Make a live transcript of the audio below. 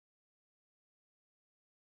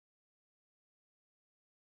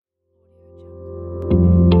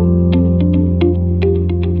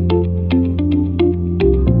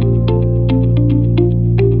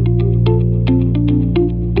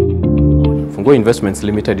Funguo Investments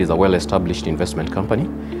Limited is a well-established investment company.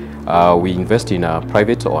 We invest in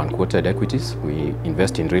private or unquoted equities. We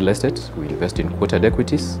invest in real estate. We invest in quoted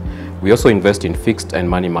equities. We also invest in fixed and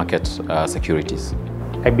money market securities.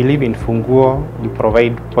 I believe in Funguo, we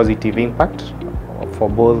provide positive impact for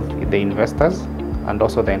both the investors and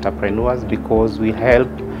also the entrepreneurs because we help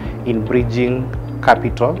in bridging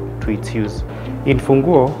capital to its use. In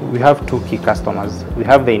Funguo, we have two key customers. We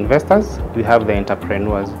have the investors, we have the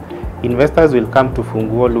entrepreneurs. Investors will come to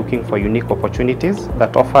Funguo looking for unique opportunities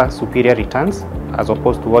that offer superior returns as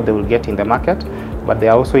opposed to what they will get in the market, but they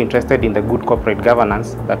are also interested in the good corporate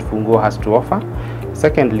governance that Funguo has to offer.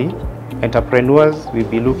 Secondly, entrepreneurs will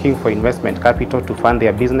be looking for investment capital to fund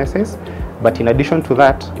their businesses, but in addition to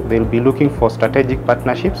that, they'll be looking for strategic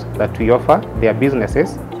partnerships that we offer their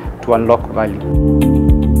businesses to unlock value.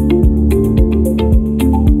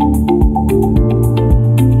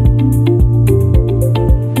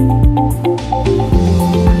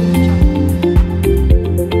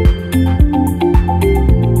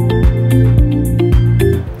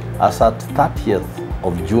 As at 30th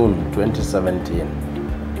of June 2017,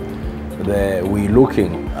 we're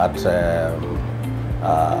looking at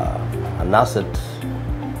an asset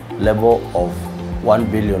level of 1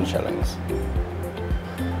 billion shillings.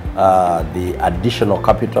 The additional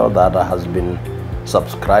capital that has been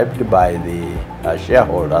subscribed by the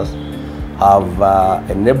shareholders have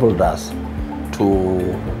enabled us to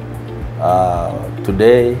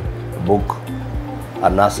today book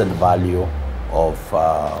an asset value of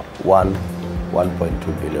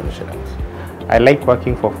 1.2 billion shillings. I like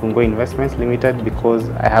working for Funguo Investments Limited because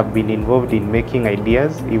I have been involved in making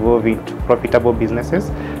ideas evolve into profitable businesses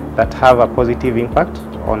that have a positive impact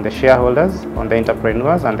on the shareholders, on the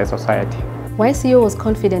entrepreneurs and the society. YCO was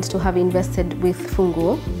confident to have invested with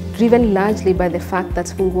Funguo, driven largely by the fact that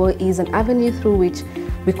Funguo is an avenue through which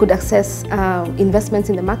we could access investments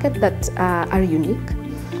in the market that are unique.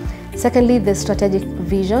 Secondly, the strategic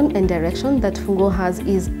vision and direction that Funguo has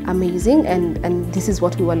is amazing, and this is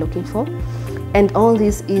what we were looking for. And all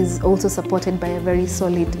this is also supported by a very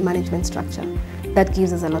solid management structure that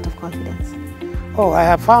gives us a lot of confidence. Oh, I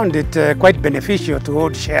have found it quite beneficial to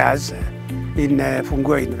hold shares in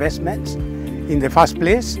Funguo Investments. In the first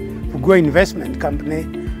place, Funguo Investment Company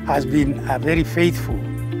has been a very faithful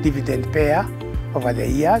dividend payer over the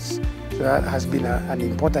years, so that has been an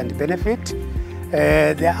important benefit.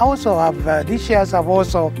 They also have, these shares have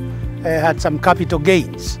also had some capital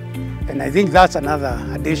gains, and I think that's another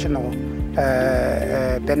additional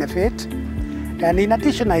benefit. And in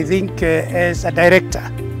addition, I think as a director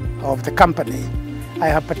of the company, I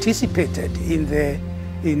have participated in the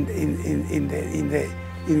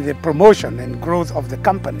promotion and growth of the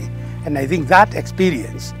company, and I think that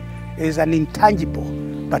experience is an intangible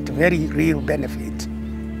but very real benefit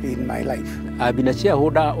in my life. I've been a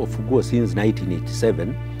shareholder of Fuguo since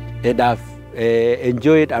 1987, and I've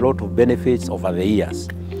enjoyed a lot of benefits over the years.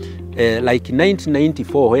 Like in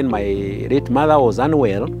 1994, when my late mother was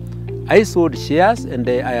unwell, I sold shares and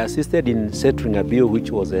I assisted in settling a bill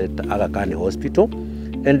which was at Aga Khan Hospital,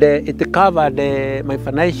 and it covered my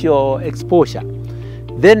financial exposure.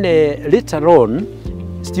 Then later on,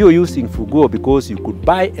 still using Fuguo because you could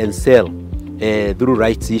buy and sell through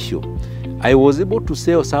rights issue, I was able to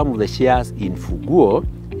sell some of the shares in Fuguo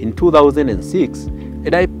in 2006,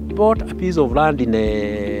 and I bought a piece of land in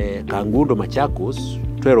Kangundo, Machakos,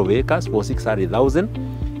 12 acres for 600,000,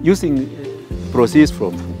 using proceeds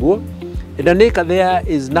from Fuguo. And an acre there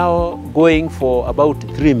is now going for about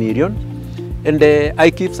 3 million. And I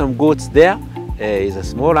keep some goats there. It's a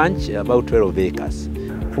small ranch, about 12 acres.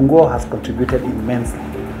 Funguo has contributed immensely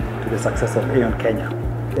to the success of Aeon Kenya.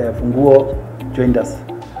 Funguo joined us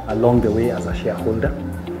along the way as a shareholder.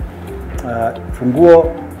 Funguo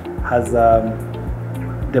has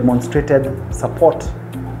demonstrated support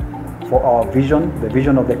for our vision, the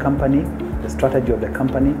vision of the company, the strategy of the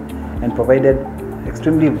company, and provided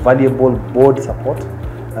extremely valuable board support,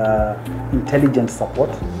 intelligent support,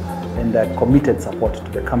 and committed support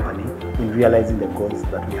to the company in realizing the goals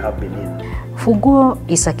that we have been in. Fuguo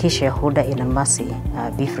is a key shareholder in Mercy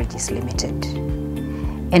Beverages Limited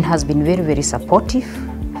and has been very, very supportive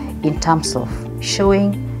in terms of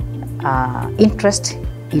showing interest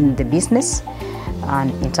in the business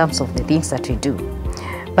and in terms of the things that we do.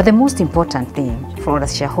 But the most important thing for a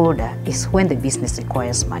shareholder is when the business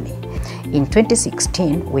requires money. In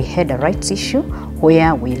 2016, we had a rights issue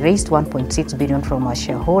where we raised 1.6 billion from our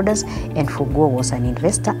shareholders, and Fuguo was an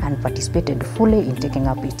investor and participated fully in taking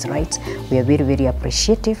up its rights. We are very, very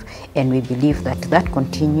appreciative, and we believe that that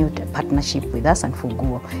continued partnership with us and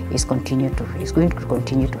Fuguo is going to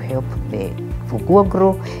continue to help the Fuguo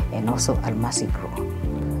grow and also Almasi grow.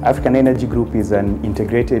 African Energy Group is an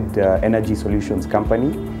integrated energy solutions company.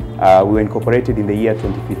 We were incorporated in the year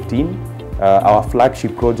 2015. Our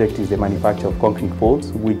flagship project is the manufacture of concrete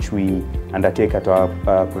poles, which we undertake at our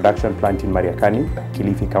production plant in Mariakani,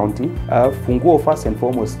 Kilifi County. Funguo, first and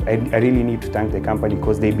foremost, I really need to thank the company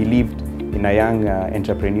because they believed in a young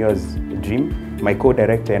entrepreneur's dream. My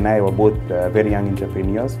co-director and I were both very young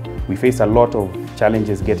entrepreneurs. We faced a lot of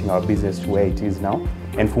challenges getting our business to where it is now.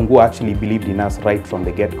 And Funguo actually believed in us right from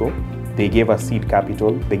the get-go. They gave us seed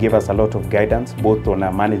capital. They gave us a lot of guidance, both on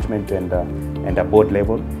a management and a board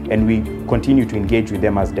level. And we continue to engage with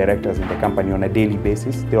them as directors in the company on a daily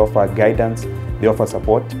basis. They offer guidance, they offer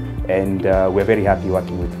support, and we're very happy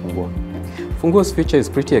working with Funguo. Funguo's future is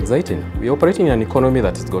pretty exciting. We're operating in an economy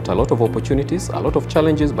that has got a lot of opportunities, a lot of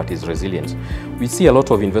challenges, but is resilient. We see a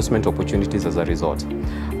lot of investment opportunities as a result.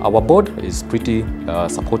 Our board is pretty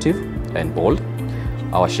supportive and bold.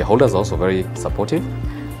 Our shareholders are also very supportive.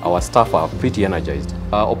 Our staff are pretty energized.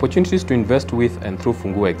 Opportunities to invest with and through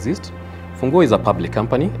Funguo exist. Funguo is a public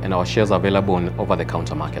company and our shares are available on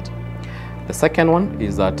over-the-counter market. The second one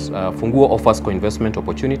is that Funguo offers co-investment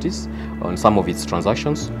opportunities on some of its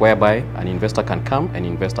transactions, whereby an investor can come and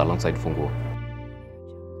invest alongside Funguo.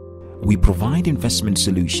 We provide investment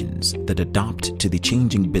solutions that adapt to the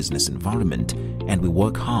changing business environment, and we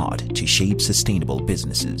work hard to shape sustainable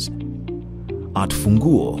businesses. At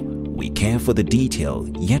Funguo, we care for the detail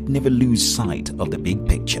yet never lose sight of the big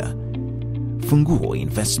picture. Funguo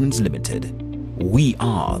Investments Limited, we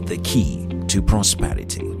are the key to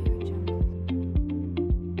prosperity.